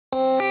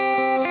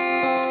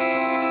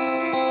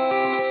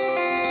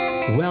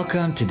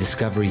Welcome to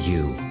Discover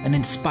You, an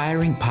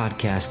inspiring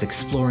podcast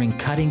exploring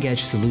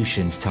cutting-edge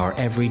solutions to our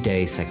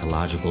everyday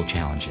psychological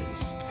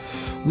challenges.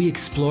 We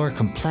explore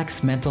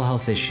complex mental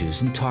health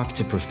issues and talk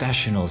to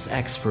professionals,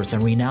 experts,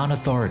 and renowned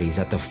authorities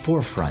at the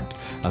forefront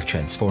of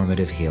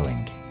transformative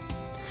healing.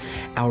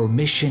 Our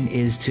mission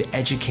is to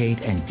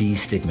educate and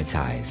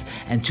destigmatize,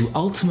 and to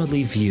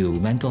ultimately view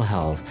mental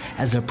health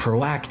as a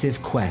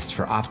proactive quest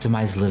for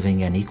optimized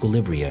living and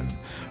equilibrium,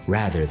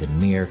 rather than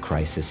mere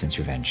crisis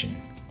intervention.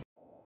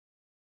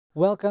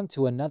 Welcome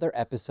to another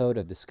episode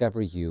of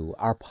Discover You,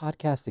 our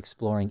podcast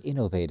exploring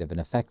innovative and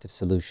effective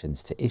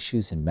solutions to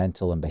issues in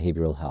mental and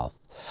behavioral health.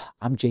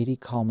 I'm JD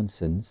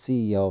Kalmenson,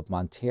 CEO of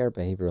Monterey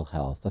Behavioral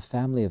Health, a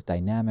family of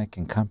dynamic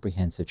and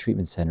comprehensive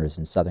treatment centers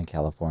in Southern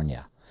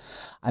California.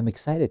 I'm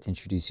excited to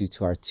introduce you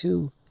to our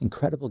two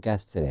incredible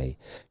guests today,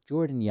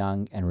 Jordan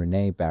Young and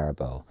Renee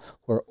Baribeau,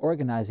 who are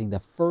organizing the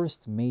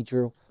first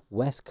major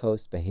West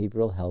Coast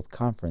Behavioral Health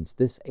Conference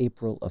this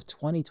April of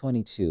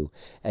 2022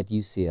 at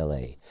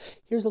UCLA.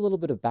 Here's a little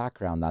bit of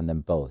background on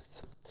them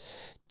both.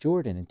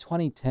 In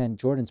 2010,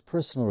 Jordan's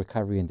personal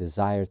recovery and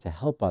desire to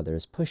help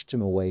others pushed him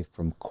away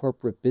from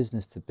corporate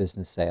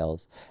business-to-business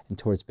sales and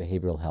towards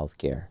behavioral health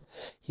care.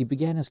 He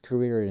began his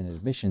career in an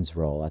admissions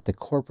role at the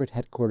corporate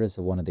headquarters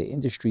of one of the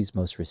industry's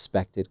most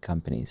respected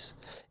companies.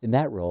 In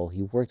that role,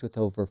 he worked with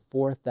over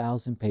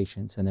 4,000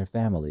 patients and their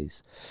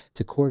families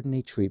to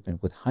coordinate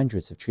treatment with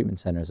hundreds of treatment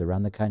centers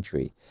around the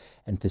country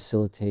and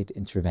facilitate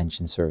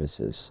intervention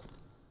services.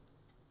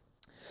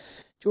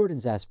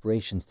 Jordan's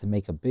aspirations to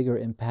make a bigger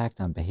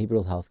impact on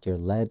behavioral health care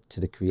led to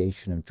the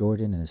creation of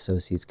Jordan &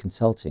 Associates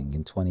Consulting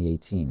in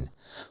 2018,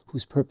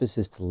 whose purpose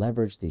is to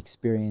leverage the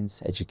experience,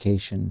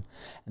 education,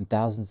 and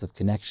thousands of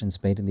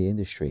connections made in the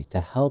industry to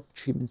help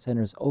treatment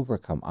centers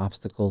overcome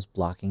obstacles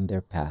blocking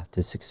their path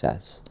to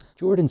success.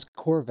 Jordan's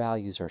core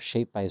values are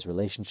shaped by his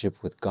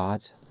relationship with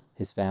God,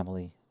 his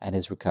family, and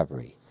his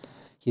recovery.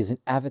 He is an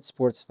avid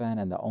sports fan,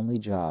 and the only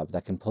job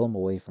that can pull him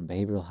away from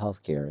behavioral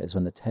health care is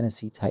when the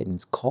Tennessee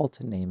Titans call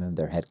to name him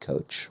their head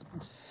coach.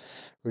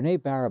 Renee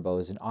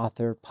Baribeau is an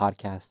author,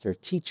 podcaster,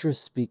 teacher,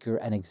 speaker,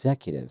 and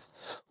executive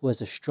who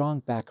has a strong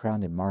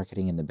background in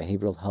marketing in the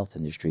behavioral health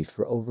industry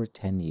for over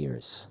 10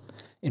 years.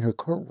 In her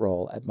current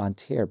role at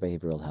Monterey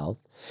Behavioral Health,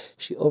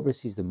 she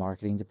oversees the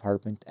marketing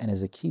department and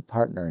is a key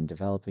partner in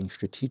developing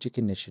strategic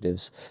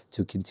initiatives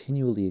to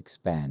continually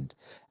expand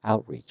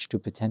outreach to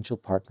potential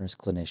partners,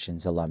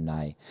 clinicians,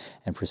 alumni,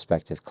 and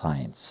prospective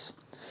clients.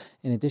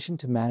 In addition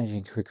to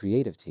managing her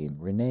creative team,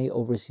 Renee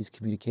oversees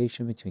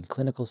communication between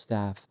clinical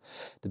staff,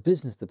 the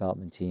business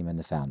development team, and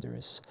the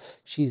founders.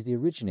 She is the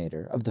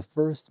originator of the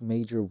first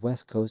major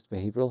West Coast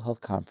Behavioral Health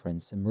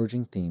Conference,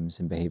 Emerging Themes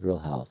in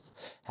Behavioral Health,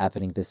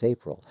 happening this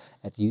April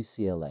at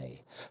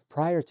UCLA.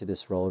 Prior to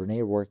this role,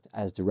 Renee worked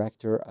as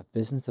Director of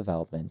Business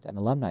Development and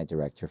Alumni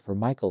Director for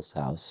Michael's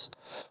House.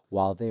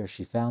 While there,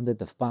 she founded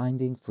the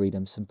Finding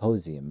Freedom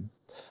Symposium,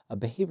 a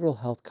behavioral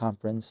health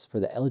conference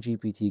for the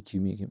LGBT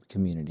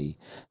community,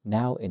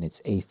 now in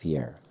its 8th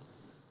year.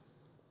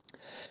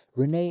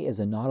 Renee is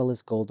a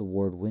Nautilus Gold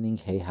Award-winning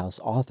Hay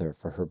House author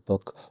for her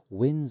book,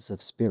 Winds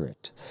of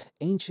Spirit,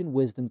 Ancient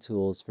Wisdom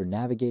Tools for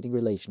Navigating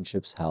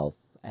Relationships, Health,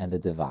 and the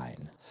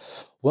Divine.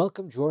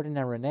 Welcome, Jordan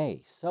and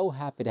Renee. So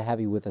happy to have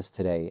you with us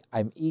today.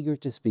 I'm eager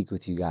to speak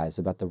with you guys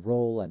about the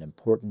role and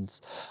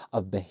importance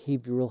of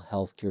behavioral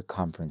healthcare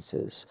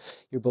conferences.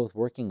 You're both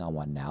working on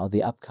one now,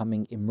 the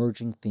upcoming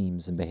Emerging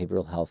Themes in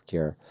Behavioral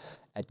Healthcare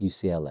at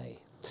UCLA.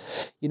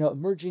 You know,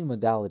 emerging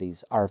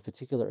modalities are of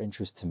particular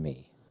interest to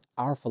me.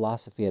 Our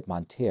philosophy at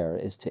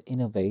Monterey is to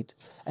innovate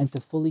and to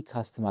fully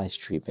customize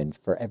treatment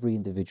for every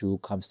individual who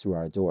comes through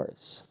our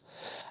doors.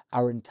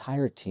 Our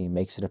entire team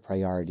makes it a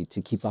priority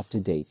to keep up to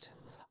date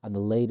on the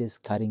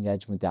latest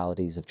cutting-edge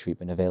modalities of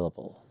treatment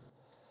available.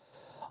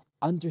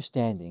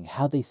 Understanding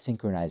how they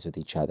synchronize with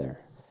each other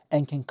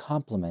and can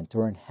complement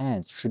or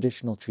enhance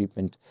traditional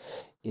treatment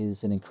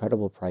is an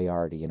incredible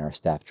priority in our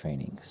staff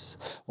trainings.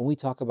 When we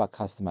talk about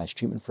customized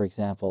treatment, for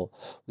example,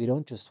 we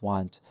don't just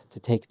want to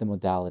take the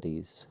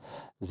modalities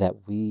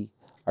that we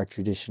are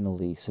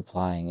traditionally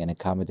supplying and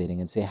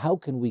accommodating and say, how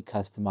can we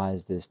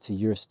customize this to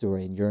your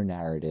story and your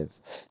narrative?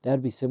 That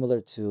would be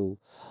similar to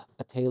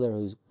a tailor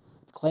who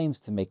claims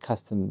to make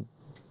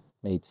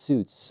custom-made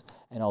suits,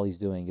 and all he's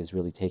doing is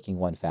really taking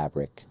one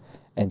fabric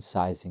and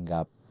sizing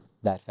up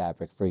that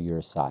fabric for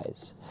your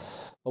size.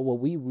 But what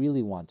we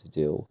really want to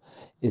do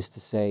is to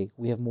say,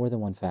 we have more than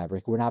one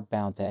fabric. We're not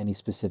bound to any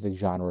specific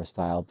genre or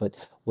style, but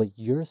what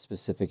your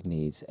specific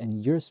needs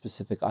and your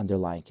specific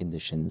underlying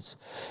conditions,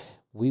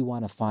 we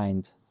want to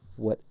find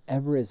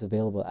whatever is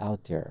available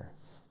out there,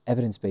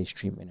 evidence-based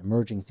treatment,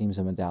 emerging themes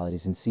and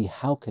modalities, and see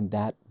how can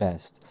that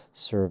best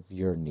serve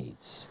your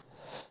needs.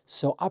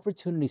 So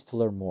opportunities to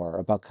learn more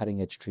about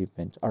cutting-edge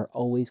treatment are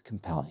always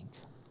compelling.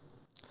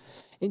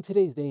 In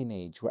today's day and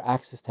age, where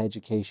access to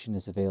education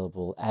is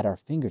available at our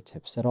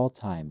fingertips at all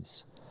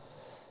times,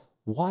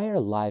 why are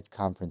live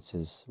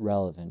conferences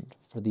relevant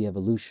for the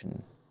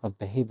evolution of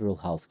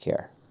behavioral health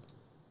care?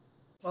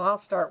 Well, I'll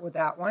start with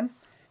that one.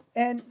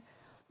 And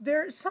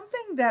there's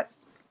something that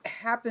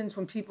happens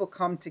when people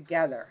come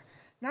together.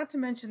 Not to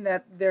mention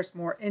that there's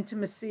more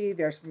intimacy,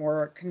 there's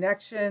more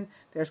connection,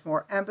 there's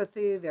more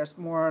empathy, there's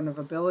more of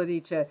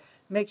ability to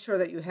make sure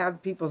that you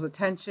have people's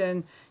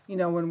attention.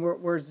 When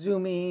we're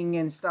Zooming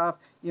and stuff,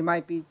 you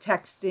might be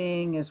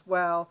texting as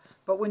well.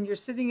 But when you're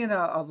sitting in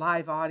a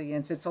live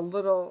audience, it's a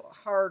little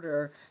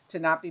harder to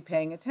not be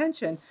paying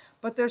attention.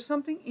 But there's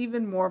something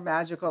even more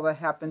magical that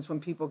happens when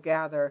people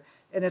gather,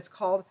 and it's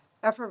called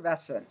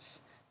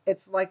effervescence.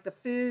 It's like the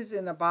fizz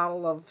in a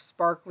bottle of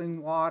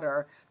sparkling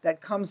water that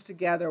comes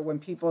together when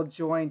people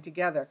join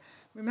together.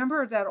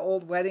 Remember that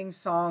old wedding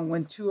song,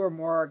 when two or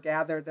more are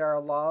gathered, there are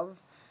love?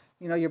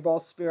 You're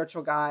both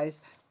spiritual guys.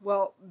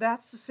 Well,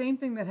 that's the same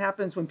thing that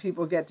happens when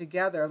people get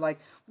together. Like,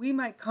 we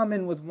might come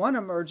in with one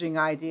emerging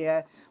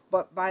idea,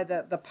 but by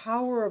the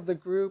power of the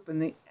group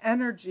and the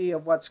energy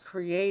of what's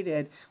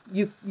created,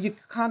 you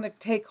kind of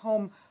take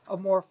home a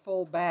more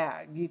full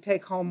bag. You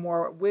take home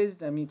more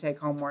wisdom, you take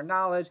home more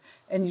knowledge,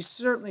 and you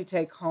certainly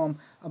take home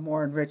a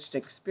more enriched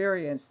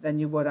experience than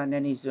you would on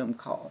any Zoom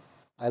call.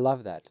 I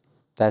love that.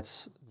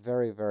 That's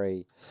very,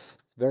 very,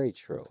 very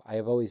true. I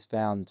have always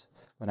found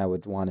when I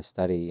would want to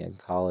study in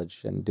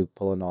college and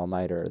pull an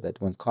all-nighter, that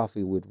when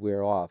coffee would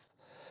wear off,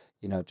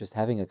 just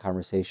having a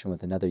conversation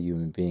with another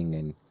human being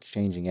and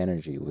exchanging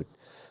energy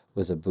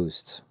was a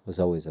boost, was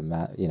always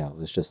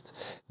it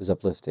was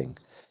uplifting.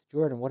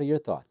 Jordan, what are your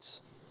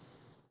thoughts?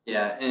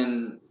 Yeah,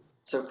 and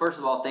so first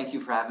of all, thank you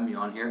for having me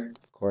on here.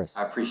 Of course.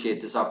 I appreciate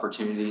this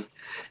opportunity.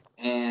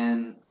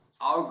 And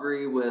I'll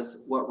agree with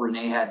what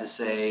Renee had to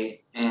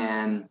say.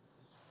 And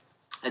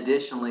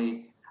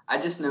additionally, I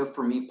just know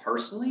for me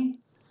personally,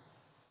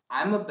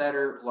 I'm a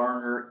better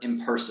learner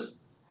in person.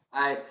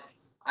 I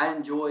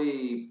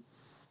enjoy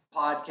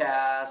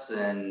podcasts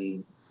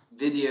and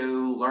video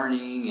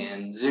learning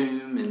and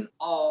Zoom and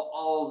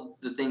all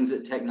the things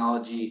that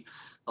technology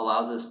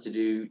allows us to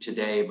do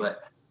today.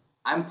 But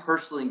I'm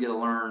personally going to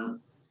learn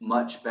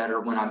much better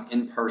when I'm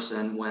in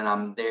person, when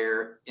I'm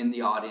there in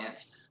the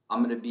audience.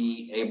 I'm going to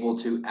be able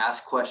to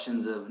ask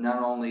questions of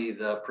not only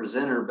the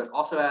presenter, but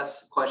also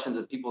ask questions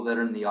of people that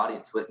are in the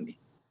audience with me,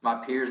 my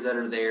peers that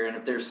are there. And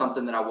if there's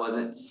something that I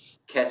wasn't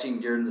catching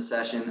during the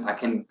session, I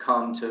can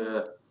come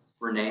to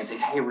Renee and say,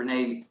 hey,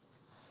 Renee,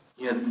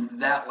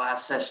 that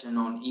last session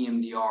on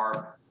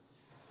EMDR,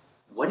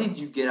 what did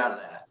you get out of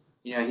that?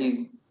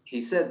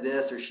 He said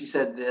this or she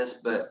said this,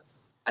 but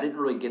I didn't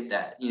really get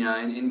that,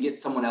 and get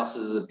someone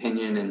else's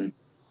opinion. And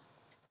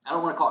I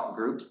don't want to call it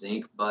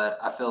groupthink, but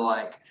I feel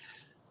like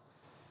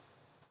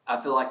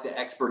the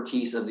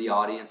expertise of the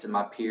audience and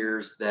my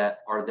peers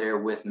that are there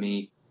with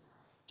me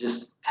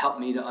just help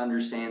me to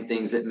understand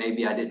things that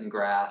maybe I didn't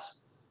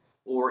grasp,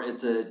 or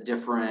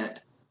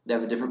they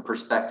have a different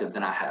perspective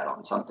than I had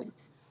on something.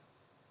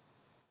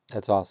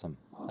 That's awesome.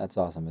 That's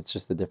awesome. It's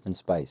just a different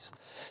spice.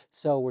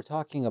 So we're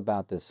talking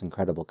about this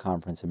incredible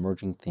conference,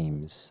 Emerging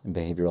Themes in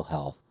Behavioral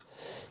Health.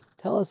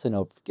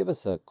 Give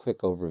us a quick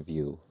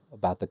overview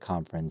about the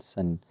conference,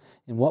 and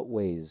in what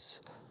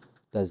ways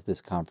does this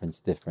conference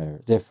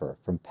differ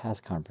from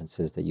past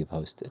conferences that you've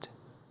hosted?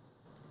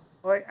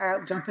 Well,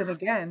 I'll jump in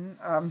again.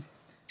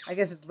 I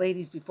guess it's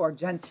ladies before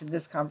gents in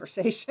this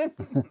conversation.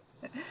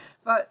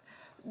 But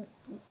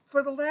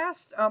for the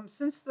last,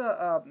 since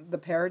the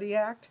Parity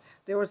Act,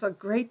 there was a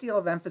great deal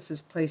of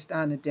emphasis placed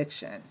on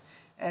addiction.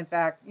 In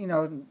fact,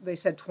 they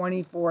said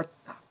 24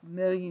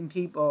 million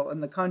people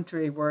in the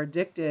country were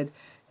addicted,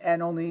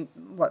 and only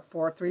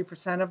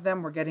 3% of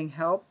them were getting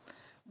help.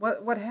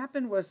 What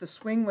happened was the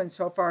swing went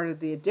so far to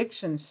the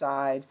addiction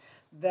side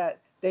that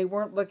they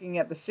weren't looking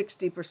at the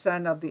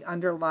 60% of the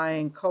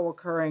underlying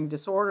co-occurring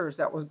disorders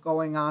that was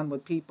going on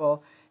with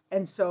people.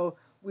 And so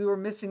we were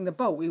missing the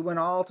boat. We went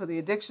all to the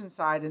addiction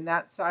side, and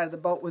that side of the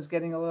boat was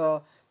getting a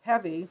little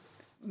heavy.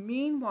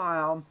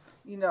 Meanwhile,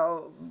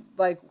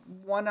 like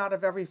 1 out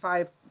of every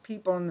 5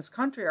 people in this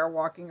country are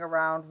walking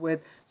around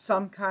with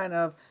some kind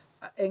of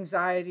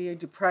anxiety or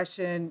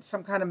depression,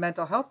 some kind of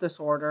mental health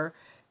disorder.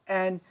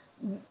 And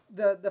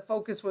the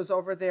focus was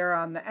over there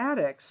on the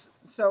addicts.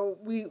 So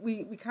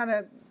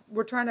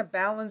we're trying to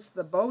balance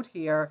the boat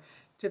here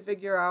to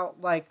figure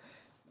out,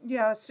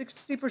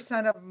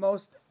 60% of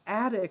most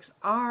addicts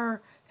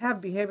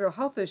have behavioral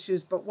health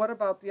issues, but what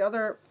about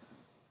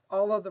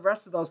all of the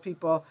rest of those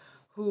people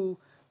who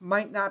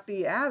might not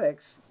be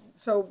addicts?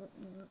 So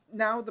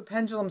now the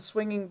pendulum's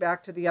swinging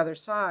back to the other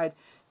side,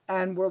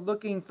 and we're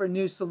looking for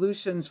new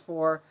solutions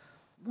for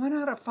 1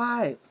 out of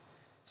 5.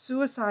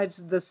 Suicide's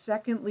the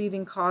second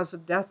leading cause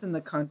of death in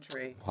the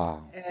country.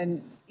 Wow.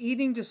 And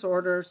eating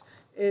disorders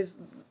is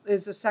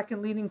the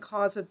second leading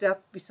cause of death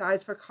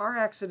besides for car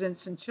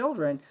accidents in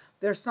children.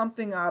 There's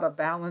something out of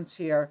balance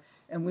here,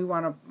 and we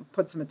want to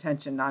put some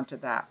attention onto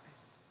that.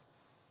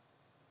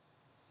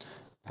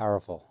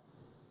 Powerful.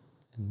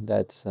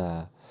 That's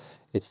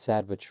it's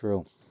sad but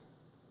true.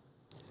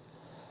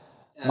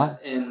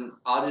 And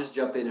I'll just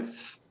jump in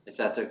if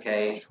that's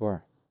okay.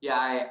 Sure.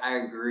 Yeah, I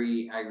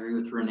agree. I agree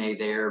with Renee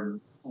there.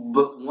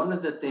 But one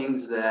of the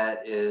things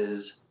that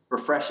is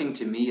refreshing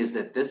to me is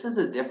that this is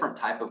a different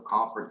type of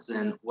conference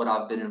than what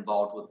I've been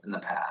involved with in the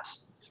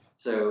past.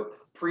 So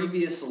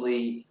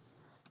previously,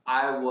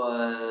 I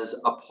was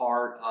a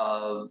part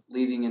of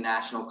leading a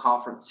national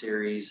conference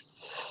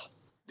series,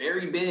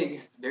 very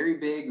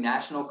big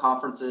national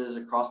conferences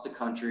across the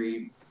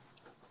country,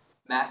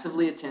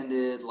 massively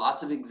attended,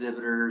 lots of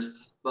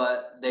exhibitors,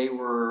 but they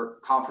were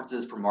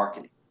conferences for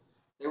marketing.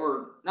 They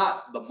were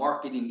not the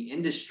marketing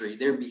industry,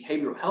 they're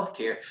behavioral health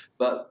care,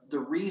 but the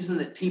reason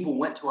that people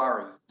went to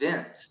our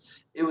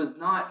events, it was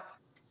not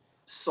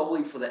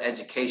solely for the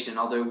education,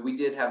 although we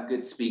did have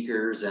good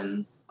speakers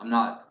and I'm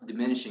not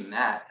diminishing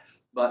that.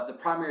 But the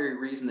primary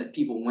reason that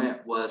people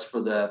went was for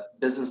the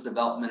business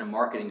development and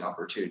marketing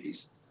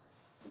opportunities.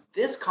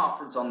 This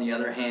conference, on the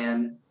other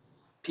hand,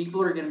 people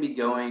are going to be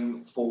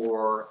going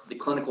for the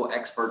clinical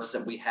experts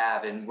that we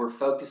have, and we're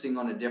focusing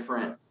on a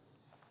different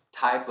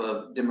type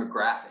of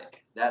demographic.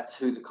 That's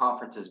who the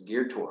conference is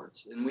geared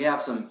towards. And we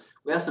have some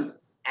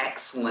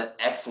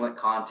excellent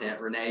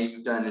content. Renee,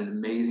 you've done an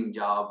amazing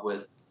job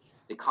with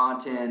the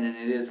content, and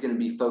it is going to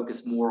be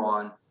focused more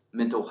on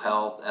mental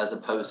health as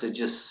opposed to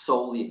just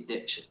solely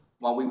addiction.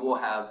 While we will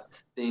have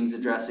things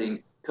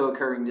addressing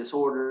co-occurring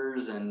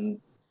disorders and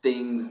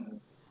things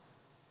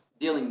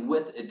dealing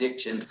with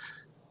addiction,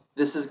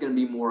 this is going to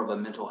be more of a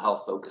mental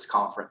health focused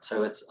conference.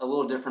 So it's a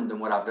little different than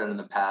what I've done in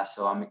the past.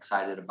 So I'm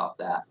excited about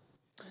that.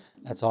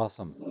 That's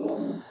awesome.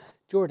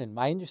 Jordan,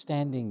 my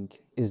understanding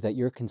is that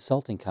your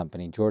consulting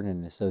company, Jordan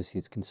and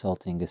Associates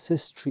Consulting,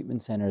 assists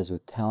treatment centers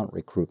with talent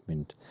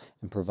recruitment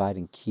and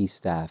providing key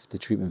staff to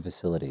treatment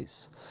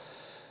facilities.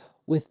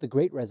 With the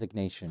great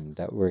resignation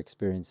that we're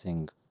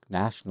experiencing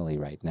nationally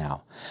right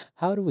now,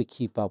 how do we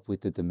keep up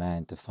with the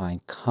demand to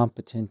find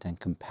competent and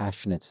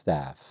compassionate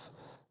staff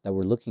that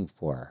we're looking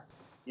for?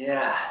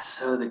 Yeah,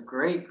 so the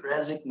great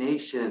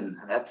resignation,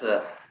 that's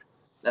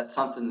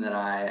something that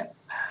I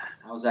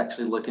was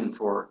actually looking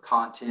for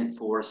content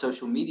for a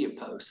social media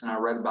post, and I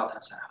read about that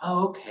and said,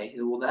 oh, okay,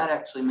 well, that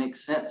actually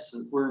makes sense.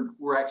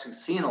 We're actually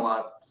seeing a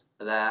lot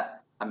of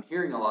that. I'm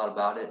hearing a lot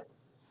about it.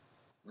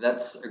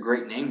 That's a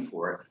great name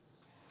for it.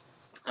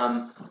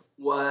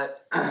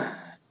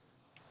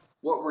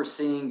 What we're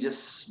seeing,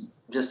 just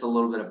a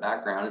little bit of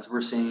background, is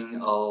we're seeing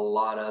a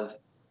lot of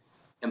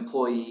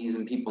employees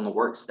and people in the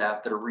work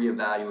staff that are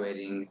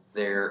reevaluating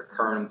their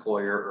current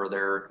employer or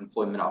their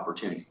employment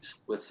opportunities.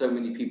 With so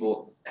many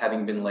people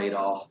having been laid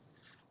off,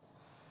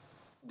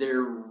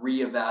 they're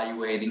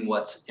reevaluating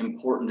what's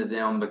important to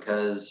them,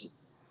 because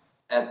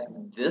at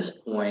this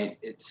point,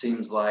 it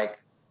seems like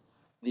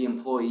the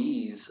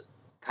employees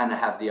kind of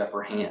have the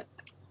upper hand.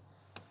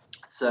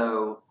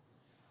 So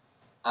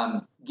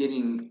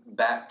getting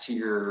back to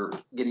your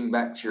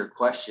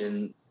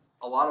question,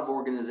 a lot of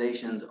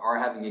organizations are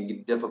having a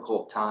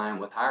difficult time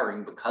with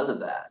hiring because of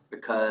that,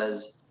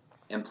 because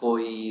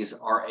employees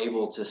are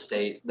able to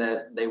state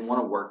that they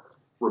want to work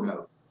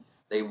remote.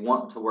 They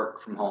want to work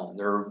from home.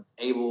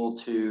 They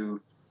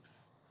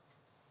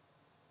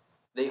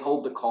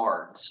hold the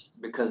cards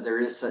because there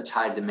is such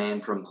high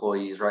demand for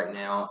employees right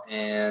now,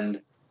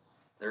 and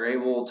they're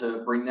able to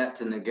bring that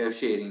to the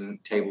negotiating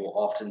table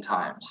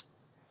oftentimes.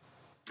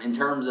 In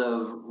terms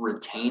of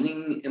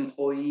retaining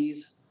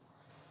employees,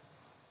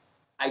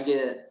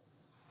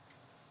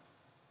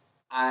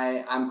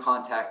 I'm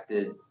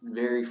contacted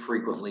very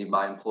frequently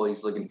by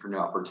employees looking for new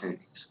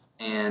opportunities.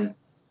 And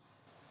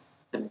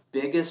the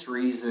biggest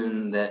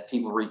reason that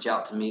people reach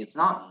out to me, it's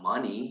not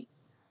money,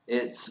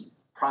 it's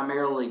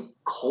primarily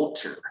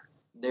culture.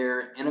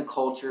 They're in a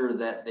culture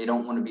that they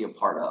don't want to be a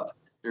part of.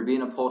 They're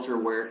in a culture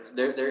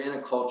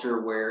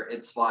where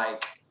it's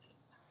like,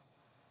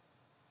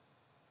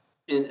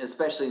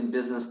 especially in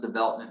business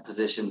development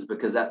positions,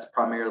 because that's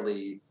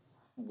primarily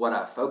what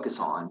I focus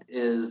on,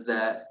 is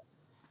that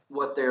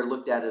what they're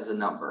looked at as a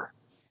number.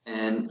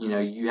 And,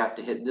 you have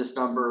to hit this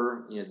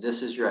number,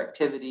 this is your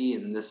activity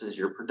and this is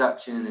your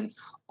production, and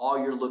all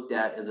you're looked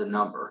at is a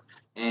number.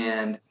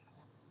 And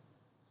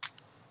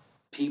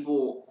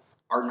people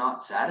are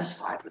not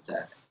satisfied with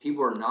that.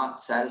 People are not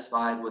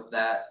satisfied with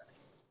that.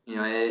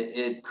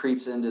 It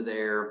creeps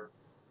into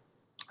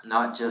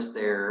not just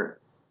their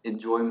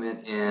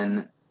enjoyment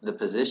in the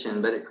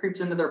position, but it creeps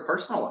into their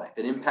personal life.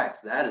 It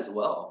impacts that as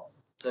well.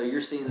 So you're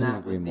seeing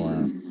that with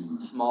these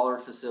smaller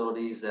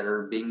facilities that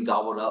are being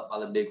gobbled up by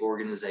the big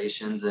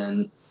organizations,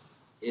 and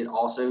it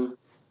also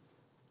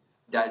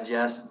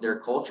digests their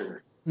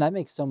culture. That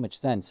makes so much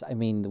sense. I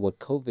mean, what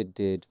COVID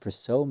did for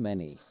so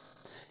many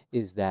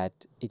is that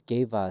it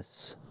gave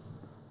us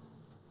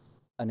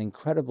an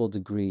incredible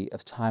degree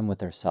of time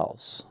with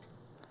ourselves.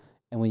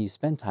 And when you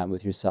spend time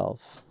with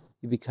yourself,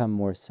 you become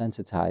more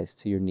sensitized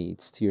to your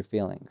needs, to your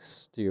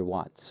feelings, to your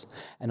wants.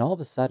 And all of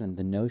a sudden,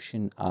 the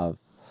notion of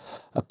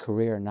a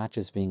career not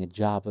just being a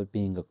job, but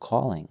being a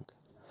calling,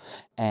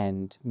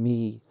 and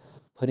me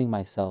putting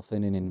myself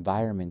in an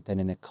environment and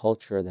in a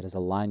culture that is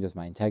aligned with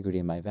my integrity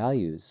and my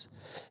values,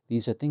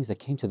 these are things that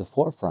came to the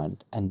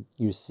forefront, and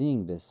you're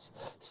seeing this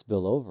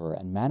spill over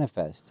and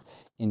manifest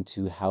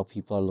into how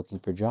people are looking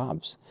for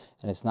jobs.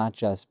 And it's not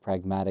just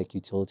pragmatic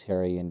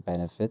utilitarian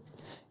benefit,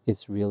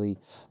 it's really,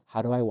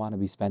 how do I want to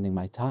be spending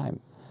my time?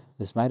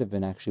 This might have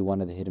been actually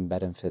one of the hidden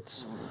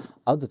benefits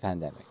of the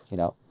pandemic,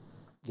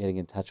 getting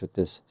in touch with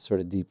this sort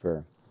of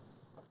deeper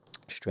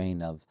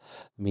strain of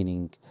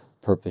meaning,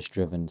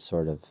 purpose-driven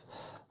sort of,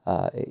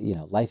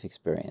 life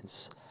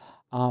experience.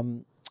 I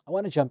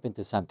want to jump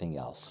into something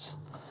else,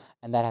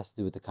 and that has to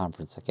do with the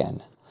conference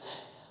again.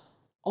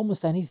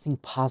 Almost anything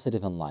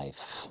positive in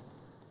life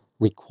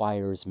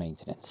requires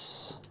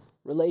maintenance.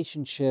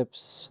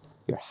 Relationships,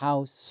 your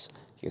house,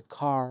 your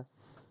car,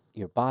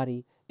 your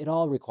body, it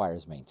all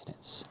requires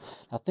maintenance.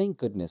 Now, thank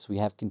goodness we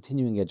have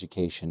continuing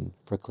education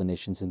for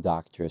clinicians and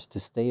doctors to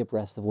stay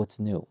abreast of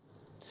what's new.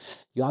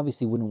 You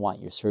obviously wouldn't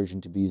want your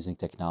surgeon to be using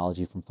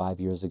technology from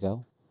 5 years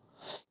ago.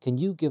 Can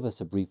you give us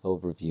a brief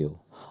overview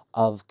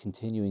of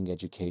continuing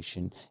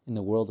education in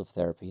the world of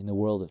therapy, in the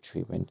world of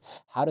treatment?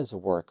 How does it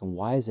work and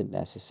why is it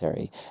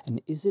necessary? And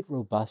is it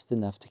robust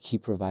enough to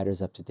keep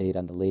providers up to date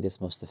on the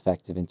latest, most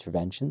effective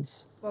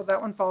interventions? Well,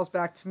 that one falls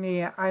back to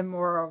me. I'm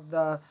more of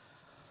the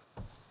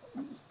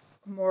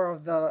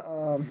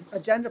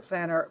agenda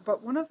planner.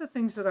 But one of the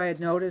things that I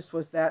had noticed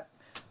was that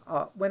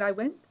when I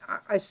went,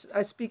 I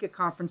speak at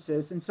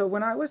conferences. And so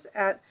when I was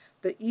at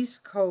the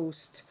East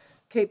Coast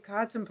Cape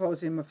Cod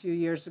Symposium a few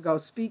years ago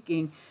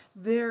speaking,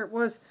 the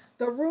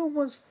room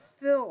was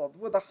filled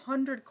with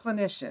 100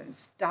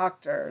 clinicians,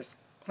 doctors,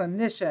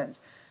 clinicians.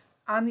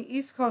 On the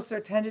East Coast, there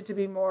tended to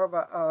be more of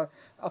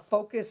a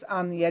focus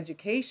on the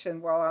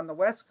education, while on the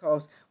West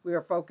Coast, we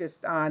were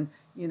focused on,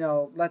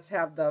 let's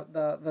have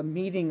the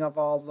meeting of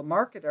all the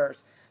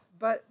marketers.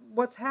 But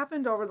what's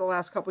happened over the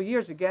last couple of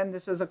years, again,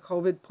 this is a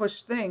COVID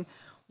push thing,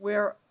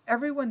 where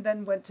everyone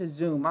then went to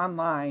Zoom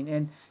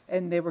online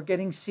and they were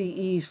getting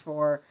CEs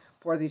for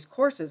these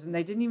courses, and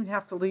they didn't even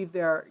have to leave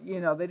their, they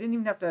didn't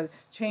even have to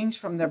change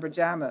from their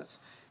pajamas.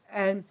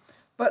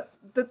 But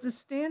the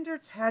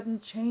standards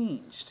hadn't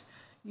changed.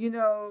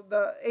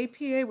 The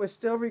APA was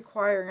still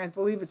requiring, I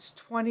believe it's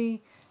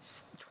 20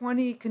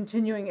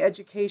 continuing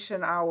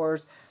education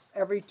hours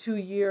every 2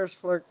 years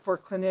for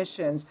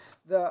clinicians.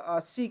 The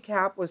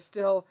CCAP was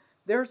still,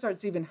 theirs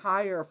is even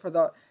higher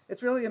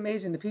it's really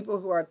amazing. The people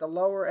who are at the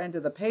lower end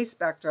of the pay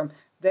spectrum,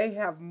 they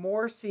have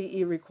more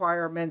CE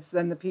requirements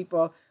than the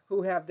people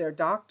who have their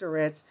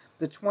doctorates.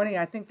 The 20,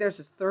 I think theirs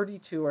is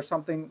 32 or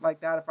something like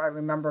that, if I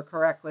remember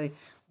correctly.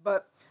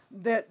 But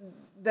that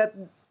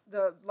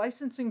the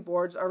licensing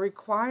boards are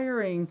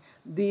requiring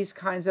these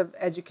kinds of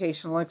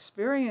educational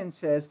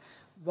experiences.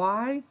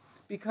 Why?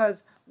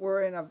 Because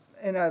we're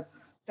in a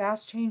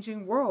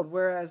fast-changing world,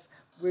 whereas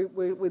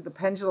the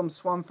pendulum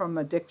swung from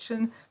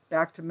addiction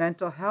back to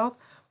mental health.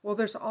 Well,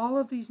 there's all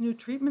of these new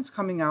treatments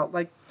coming out.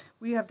 Like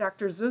we have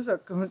Dr.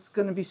 Zuzuk, who's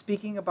going to be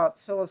speaking about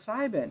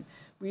psilocybin.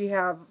 We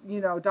have,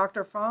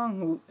 Dr. Fong,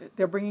 who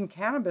they're bringing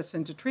cannabis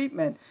into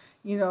treatment.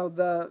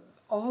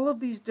 All of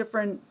these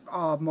different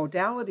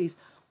modalities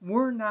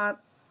were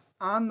not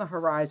on the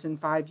horizon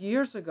 5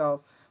 years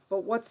ago,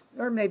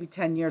 or maybe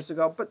 10 years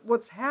ago. But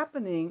what's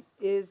happening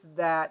is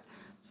that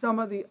some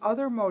of the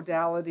other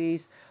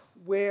modalities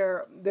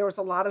where there was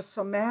a lot of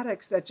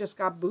somatics that just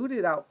got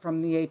booted out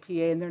from the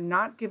APA, and they're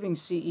not giving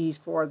CEs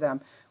for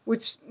them,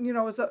 which,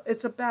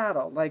 it's a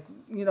battle. Like,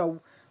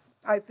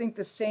 I think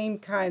the same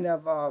kind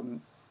of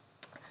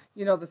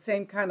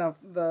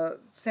the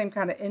same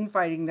kind of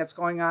infighting that's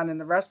going on in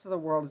the rest of the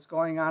world is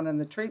going on in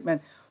the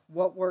treatment.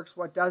 What works,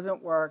 what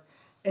doesn't work.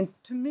 And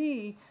to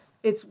me,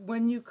 it's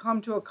when you come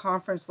to a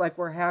conference like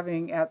we're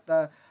having at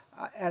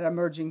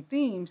Emerging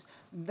Themes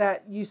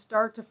that you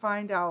start to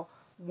find out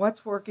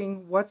what's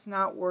working, what's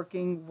not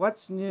working,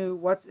 what's new,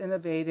 what's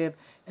innovative,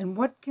 and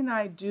what can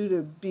I do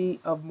to be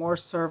of more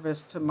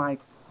service to my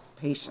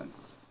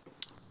patients.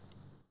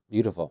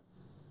 Beautiful.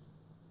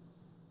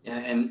 Yeah,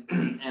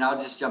 and I'll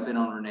just jump in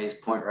on Renee's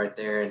point right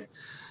there. And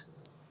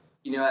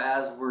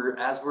as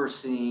we're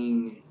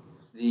seeing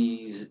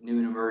these new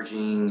and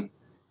emerging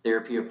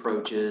therapy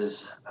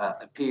approaches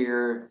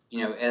appear,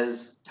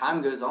 as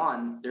time goes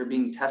on, they're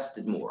being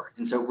tested more,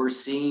 and so we're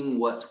seeing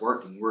what's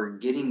working. We're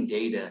getting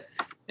data,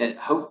 and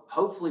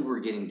hopefully we're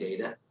getting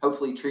data.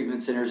 Hopefully,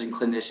 treatment centers and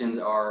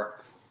clinicians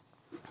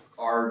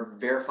are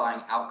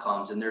verifying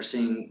outcomes, and they're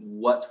seeing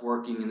what's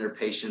working in their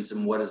patients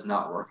and what is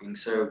not working.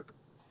 So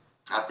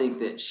I think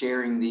that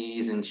sharing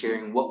these and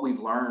sharing what we've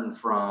learned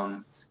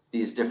from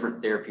these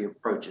different therapy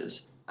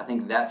approaches, I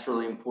think that's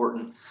really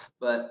important.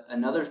 But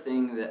another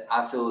thing that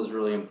I feel is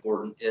really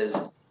important is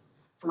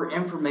for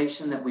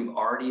information that we've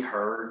already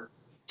heard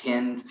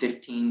 10,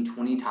 15,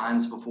 20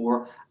 times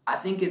before, I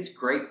think it's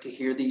great to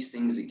hear these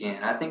things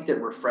again. I think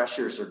that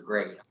refreshers are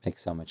great.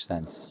 Makes so much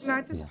sense. Can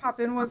I just pop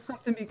in with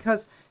something?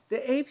 Because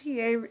the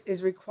APA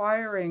is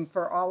requiring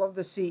for all of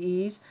the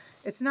CEs,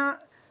 it's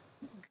not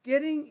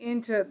getting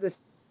into the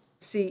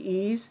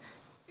CEs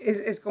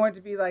is going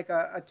to be like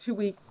a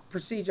 2-week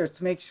procedure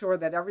to make sure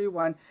that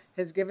everyone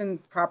has given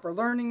proper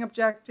learning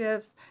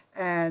objectives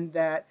and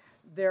that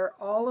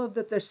all of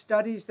the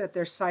studies that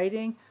they're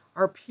citing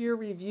are peer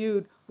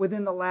reviewed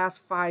within the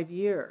last 5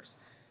 years.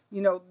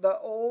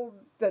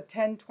 The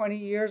 10, 20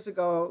 years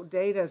ago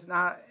data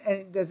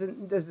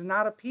does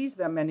not appease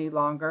them any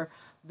longer.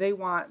 They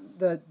want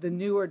the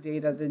newer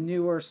data, the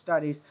newer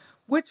studies.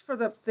 which for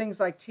the things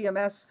like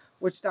TMS,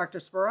 which Dr.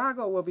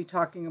 Sparago will be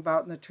talking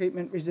about in the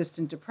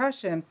treatment-resistant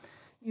depression,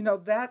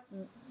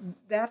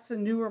 that's a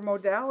newer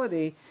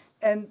modality.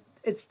 And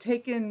it's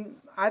taken,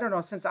 I don't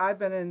know, since I've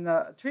been in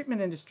the treatment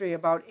industry,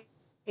 about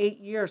 8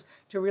 years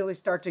to really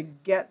start to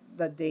get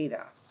the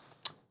data.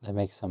 That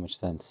makes so much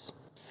sense.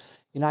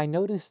 I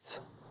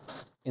noticed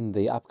in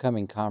the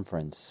upcoming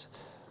conference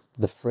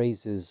the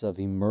phrases of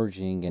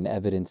emerging and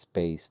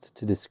evidence-based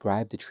to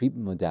describe the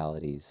treatment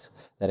modalities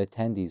that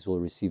attendees will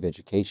receive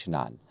education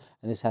on.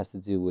 And this has to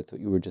do with what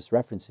you were just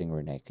referencing,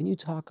 Renee. Can you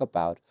talk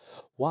about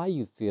why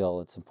you feel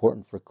it's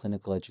important for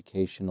clinical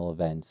educational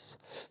events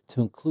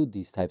to include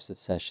these types of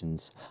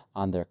sessions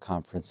on their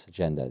conference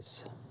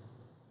agendas?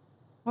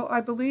 Well, I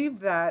believe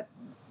that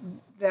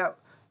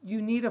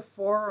you need a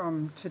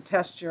forum to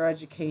test your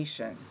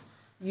education.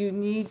 You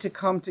need to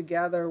come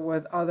together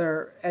with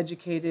other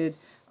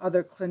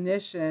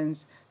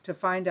clinicians to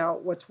find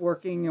out what's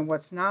working and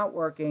what's not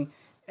working.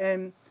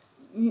 And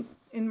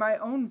in my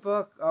own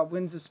book,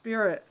 Winds of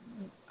Spirit,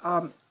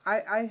 I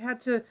had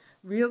to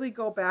really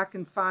go back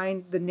and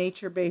find the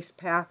nature-based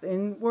path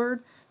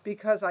inward,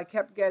 because I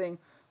kept getting,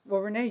 well,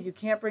 Renee, you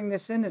can't bring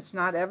this in. It's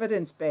not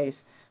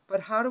evidence-based.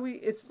 But how do we,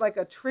 it's like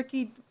a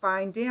tricky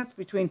fine dance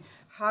between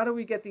how do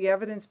we get the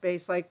evidence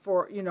base, like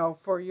for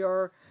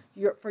your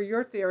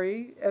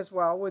theory as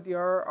well with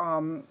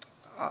your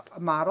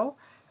model,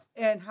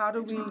 and how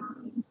do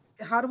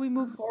we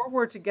move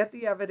forward to get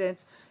the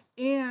evidence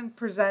and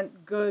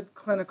present good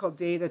clinical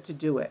data to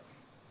do it?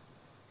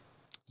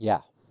 Yeah,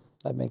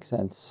 that makes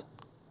sense.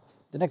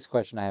 The next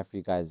question I have for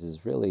you guys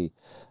is really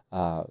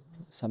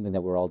something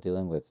that we're all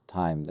dealing with,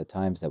 the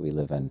times that we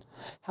live in.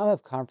 How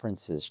have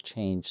conferences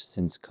changed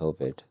since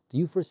COVID? Do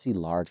you foresee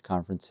large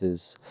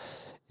conferences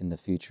in the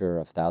future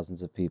of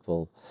thousands of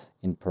people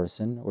in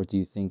person, or do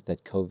you think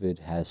that COVID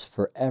has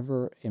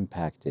forever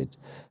impacted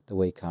the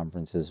way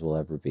conferences will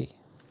ever be?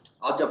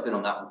 I'll jump in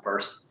on that one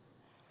first.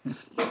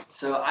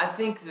 So I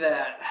think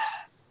that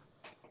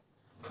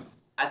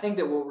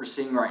what we're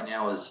seeing right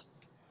now is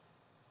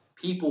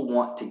people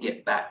want to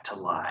get back to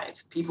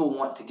live. People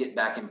want to get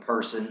back in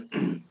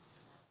person.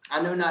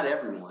 I know not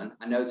everyone.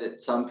 I know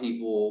that some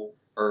people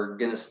are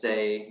going to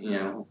stay,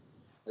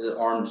 at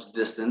arm's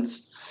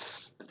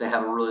distance if they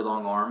have a really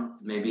long arm,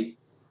 maybe.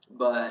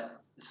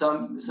 But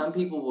some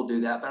people will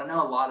do that. But I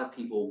know a lot of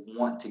people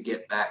want to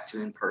get back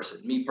to in person.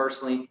 Me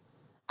personally,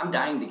 I'm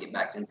dying to get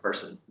back to in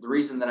person. The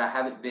reason that I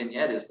haven't been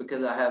yet is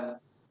because I have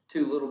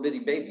 2 little bitty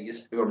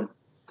babies who I'm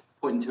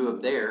pointing to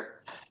up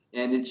there,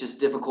 and it's just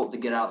difficult to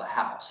get out of the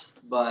house.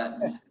 But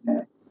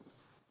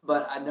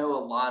I know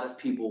a lot of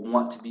people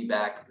want to be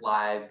back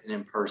live and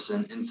in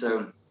person. And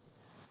so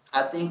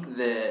I think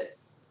that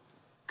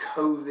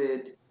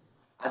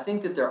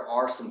there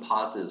are some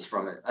positives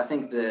from it. I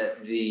think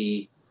that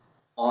the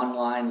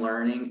online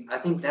learning, I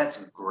think that's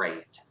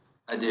great.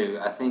 I do.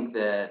 I think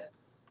that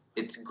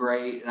it's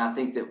great. And I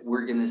think that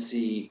we're going to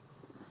see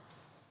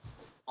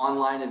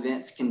online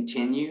events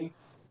continue.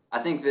 I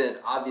think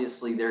that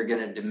obviously they're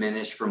going to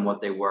diminish from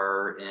what they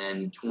were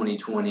in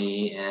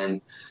 2020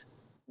 and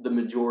the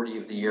majority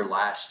of the year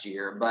last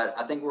year. But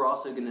I think we're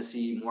also going to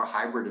see more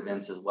hybrid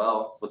events as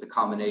well, with a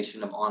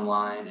combination of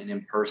online and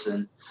in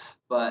person.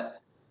 But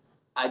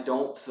I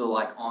don't feel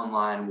like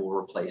online will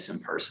replace in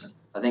person.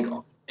 I think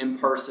in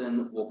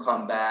person will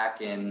come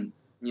back, and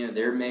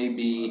it may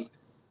be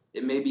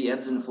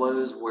ebbs and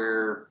flows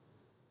where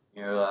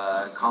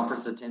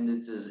conference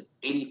attendance is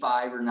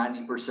 85 or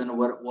 90% of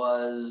what it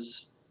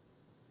was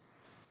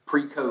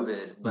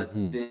pre-COVID, but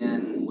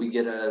then we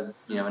get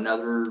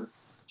another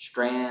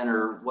strand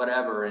or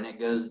whatever, and it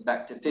goes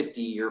back to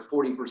 50 or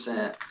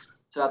 40%.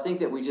 So I think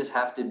that we just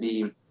have to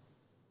be,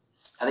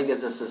 I think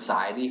as a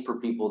society, for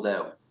people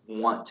that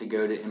want to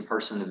go to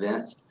in-person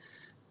events,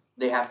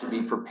 they have to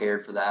be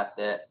prepared for that,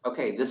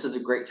 okay, this is a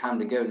great time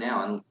to go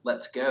now and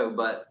let's go.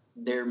 But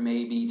there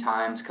may be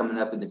times coming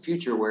up in the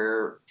future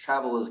where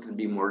travel is going to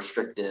be more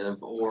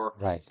restrictive, or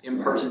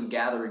in-person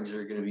gatherings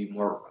are going to be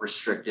more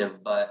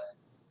restrictive. But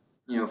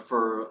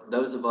for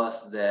those of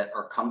us that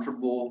are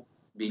comfortable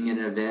being in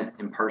an event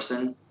in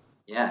person,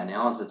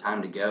 now is the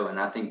time to go. And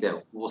I think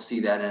that we'll see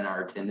that in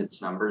our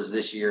attendance numbers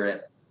this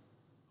year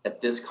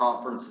at this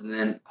conference, and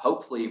then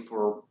hopefully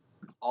for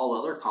all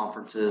other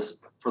conferences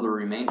for the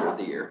remainder of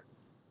the year.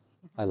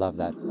 I love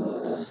that.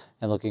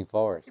 And looking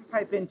forward. I can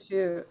pipe in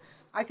too.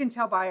 I can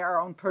tell by our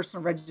own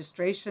personal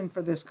registration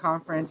for this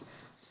conference,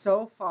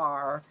 so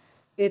far,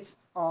 it's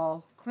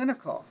all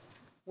clinical.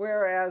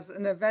 Whereas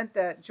an event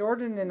that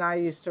Jordan and I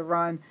used to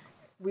run,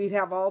 we'd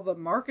have all the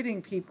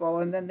marketing people,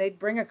 and then they'd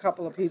bring a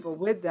couple of people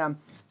with them.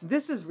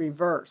 This is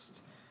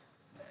reversed.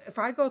 If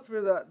I go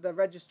through the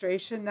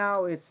registration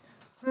now, it's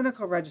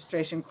clinical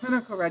registration,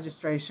 clinical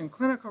registration,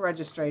 clinical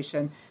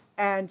registration.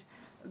 And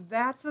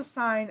that's a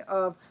sign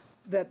of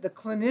that the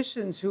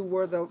clinicians who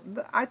were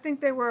I think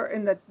they were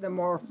in the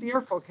more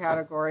fearful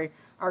category,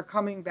 are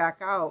coming back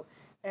out.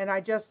 And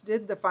I just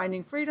did the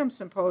Finding Freedom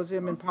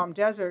Symposium in Palm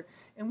Desert,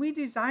 and we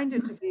designed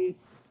it to be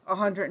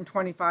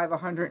 125,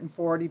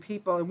 140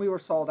 people, and we were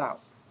sold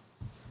out.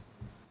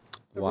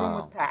 The room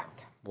was Wow.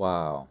 packed.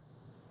 Wow.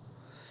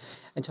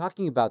 And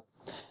talking about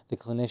the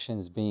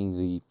clinicians being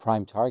the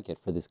prime target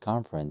for this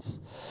conference,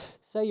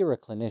 say you're a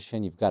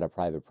clinician, you've got a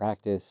private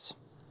practice.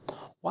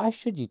 Why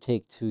should you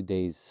take 2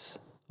 days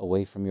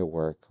away from your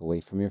work,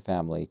 away from your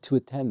family, to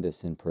attend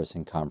this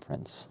in-person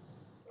conference?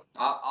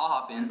 I'll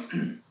hop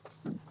in.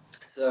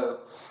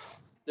 So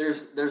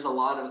there's a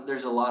lot of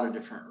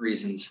different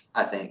reasons,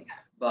 I think,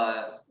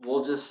 but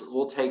I'll just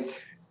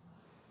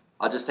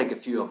take a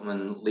few of them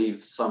and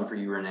leave some for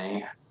you,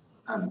 Renee.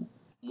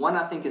 One,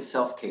 I think, is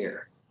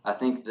self-care. I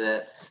think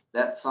that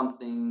that's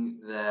something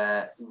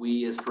that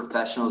we as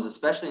professionals,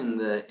 especially in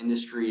the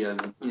industry of,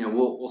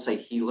 we'll say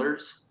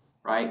healers,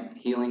 right?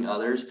 Healing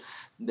others,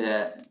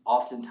 that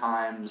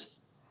oftentimes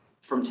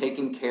from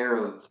taking care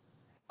of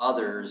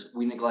others,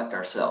 we neglect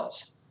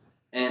ourselves.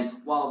 And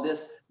while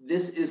this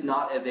is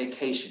not a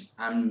vacation,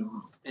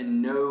 I'm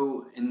in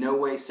no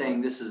way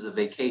saying this is a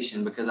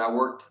vacation, because I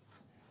worked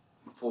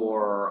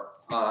for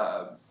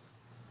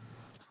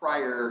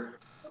prior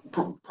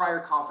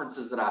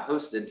conferences that I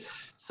hosted.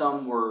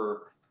 Some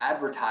were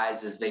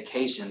advertised as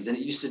vacations, and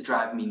it used to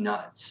drive me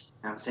nuts.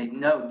 And I would say,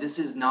 no, this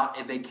is not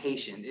a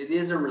vacation. It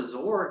is a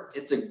resort.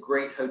 It's a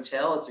great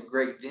hotel. It's a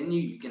great venue.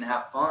 You can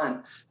have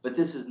fun, but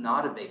this is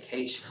not a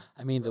vacation.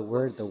 I mean, the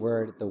word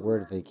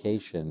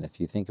vacation, if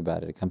you think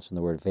about it, it comes from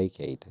the word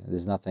vacate.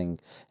 There's nothing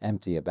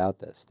empty about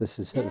this. This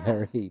is a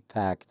very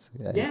packed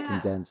and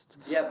condensed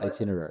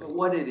itinerary. But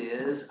what it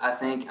is, I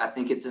think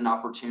it's an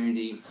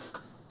opportunity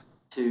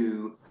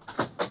to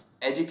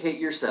educate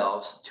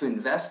yourselves, to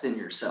invest in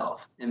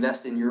yourself,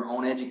 invest in your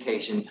own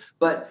education,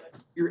 but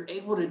you're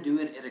able to do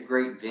it at a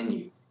great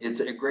venue.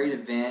 It's a great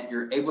event.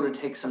 You're able to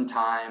take some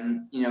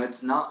time.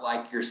 It's not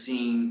like you're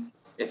seeing,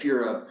 if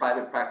you're a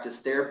private practice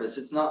therapist,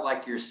 it's not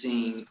like you're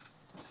seeing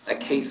a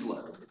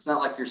caseload. It's not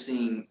like you're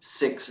seeing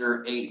 6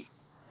 or 8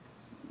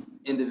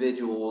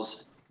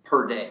 individuals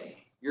per day.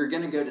 You're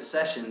going to go to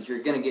sessions,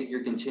 you're going to get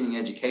your continuing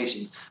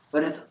education,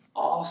 but it's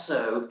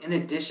also, in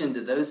addition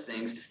to those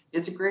things,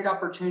 it's a great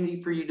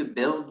opportunity for you to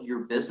build your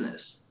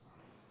business.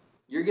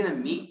 You're going to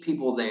meet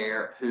people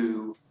there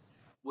who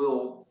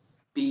will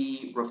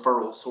be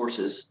referral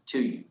sources to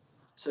you.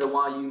 So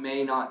while you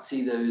may not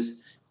see those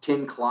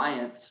 10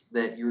 clients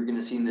that you're going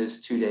to see in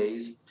those 2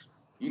 days,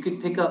 you could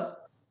pick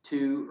up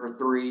 2 or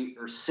 3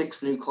 or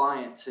 6 new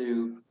clients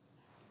who,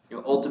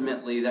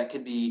 ultimately that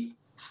could be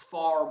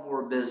far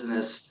more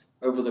business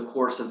over the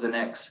course of the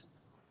next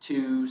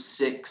 2,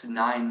 6,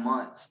 9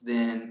 months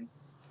than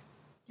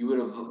you would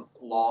have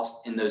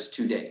lost in those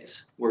 2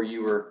 days where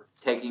you were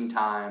taking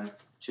time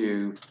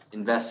to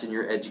invest in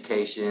your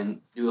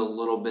education, do a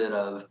little bit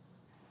of,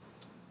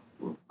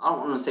 I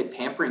don't want to say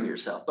pampering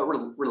yourself, but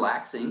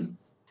relaxing,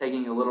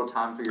 taking a little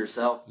time for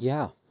yourself.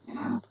 Yeah.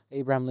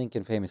 Abraham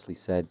Lincoln famously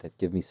said that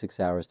give me 6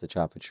 hours to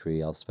chop a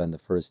tree, I'll spend the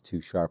first 2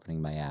 sharpening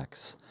my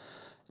axe.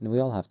 And we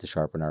all have to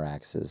sharpen our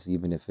axes,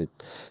 even if it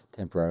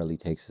temporarily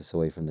takes us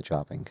away from the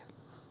chopping.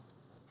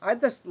 I'd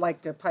just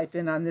like to pipe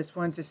in on this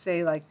one to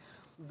say, like,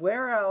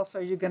 where else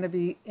are you going to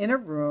be in a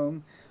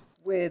room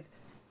with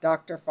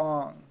Dr.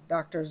 Fong,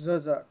 Dr.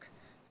 Zuzuk,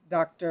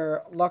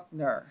 Dr.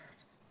 Luckner,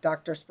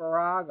 Dr.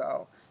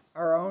 Sparago,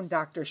 our own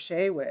Dr.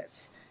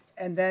 Shaywitz,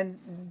 and then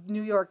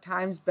New York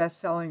Times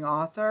bestselling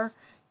author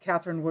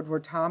Catherine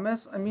Woodward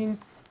Thomas? I mean,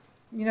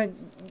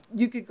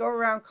 you could go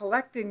around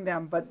collecting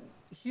them, but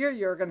here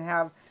you're going to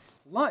have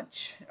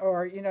lunch,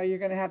 or you're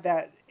going to have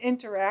that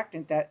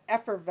interactant, that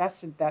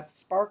effervescent, that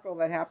sparkle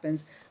that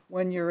happens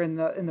when you're in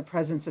the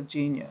presence of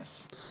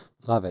genius.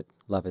 Love it.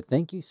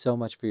 Thank you so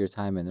much for your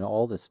time and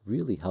all this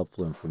really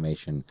helpful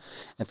information.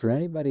 And for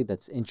anybody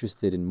that's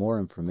interested in more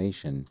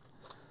information,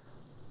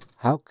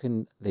 how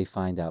can they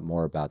find out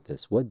more about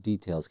this? What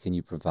details can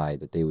you provide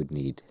that they would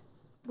need?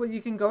 Well,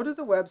 you can go to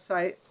the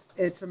website.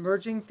 It's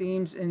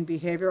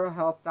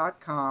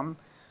emergingthemesbehavioralhealth.com.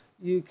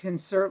 You can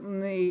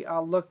certainly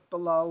look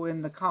below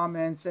in the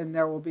comments, and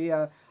there will be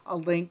a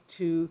link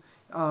to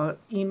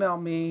email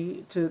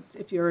me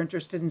if you're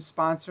interested in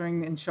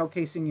sponsoring and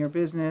showcasing your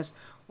business,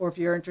 or if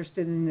you're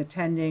interested in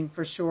attending,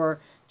 for sure.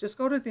 Just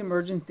go to the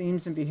Emerging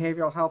Themes in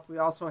Behavioral Health. We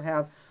also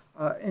have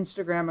an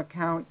Instagram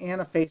account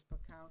and a Facebook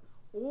account,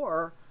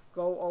 or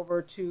go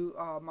over to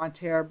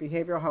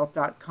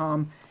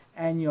monterebehavioralhealth.com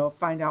and you'll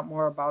find out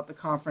more about the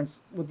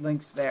conference with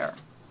links there.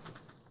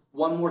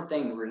 One more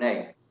thing,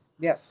 Renee.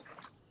 Yes.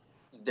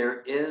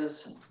 There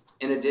is,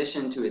 in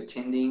addition to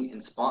attending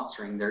and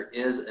sponsoring, there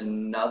is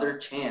another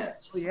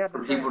chance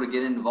for people to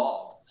get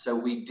involved. So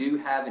we do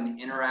have an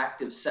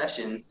interactive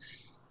session,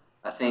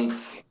 I think,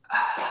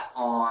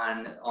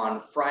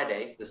 on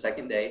Friday, the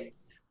second day,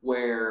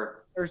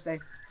 where... Thursday.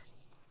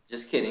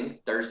 Just kidding.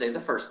 Thursday, the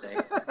first day,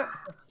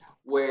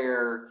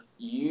 where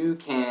you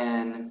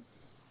can...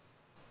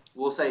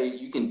 We'll say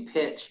you can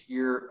pitch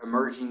your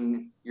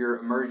emerging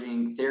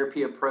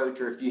therapy approach,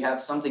 or if you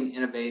have something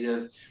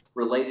innovative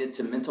related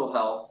to mental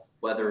health,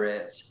 whether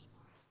it's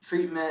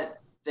treatment,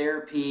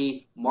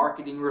 therapy,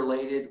 marketing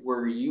related,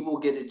 where you will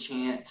get a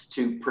chance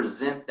to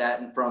present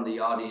that in front of the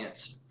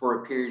audience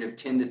for a period of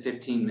 10 to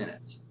 15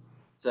 minutes.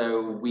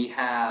 So we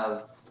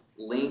have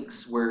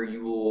links where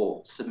you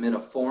will submit a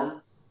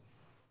form,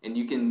 and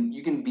you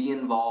can be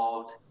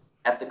involved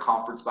at the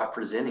conference by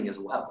presenting as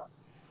well.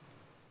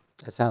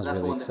 That sounds That's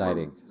really one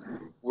exciting. that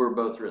we're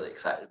both really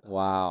excited about.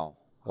 Wow.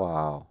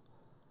 Wow.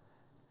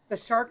 The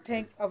Shark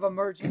Tank of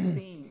emerging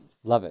themes.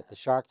 Love it. The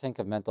Shark Tank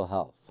of mental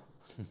health.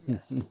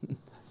 Yes.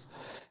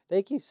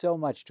 Thank you so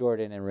much,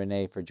 Jordan and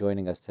Renee, for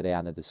joining us today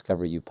on the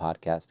Discover You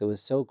podcast. It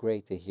was so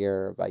great to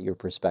hear about your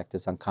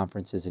perspectives on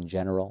conferences in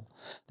general,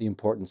 the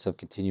importance of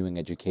continuing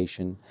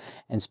education,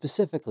 and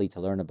specifically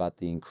to learn about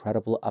the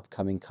incredible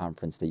upcoming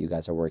conference that you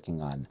guys are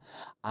working on.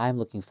 I'm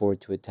looking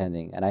forward to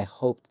attending, and I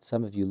hope that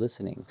some of you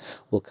listening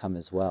will come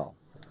as well.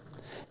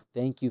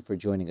 Thank you for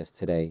joining us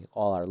today,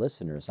 all our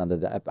listeners, on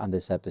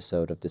this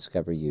episode of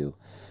Discover You.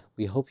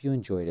 We hope you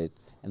enjoyed it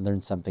and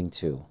learned something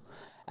too.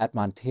 At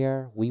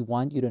Monterre, we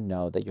want you to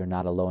know that you're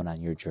not alone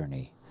on your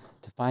journey.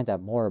 To find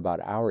out more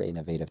about our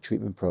innovative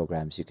treatment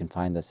programs, you can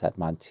find us at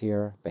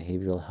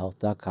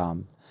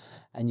monterrebehavioralhealth.com,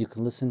 and you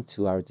can listen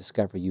to our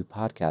Discover You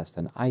podcast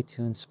on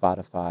iTunes,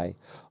 Spotify,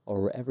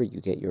 or wherever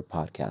you get your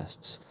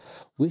podcasts.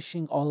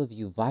 Wishing all of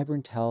you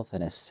vibrant health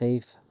and a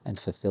safe and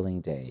fulfilling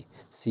day.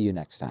 See you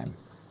next time.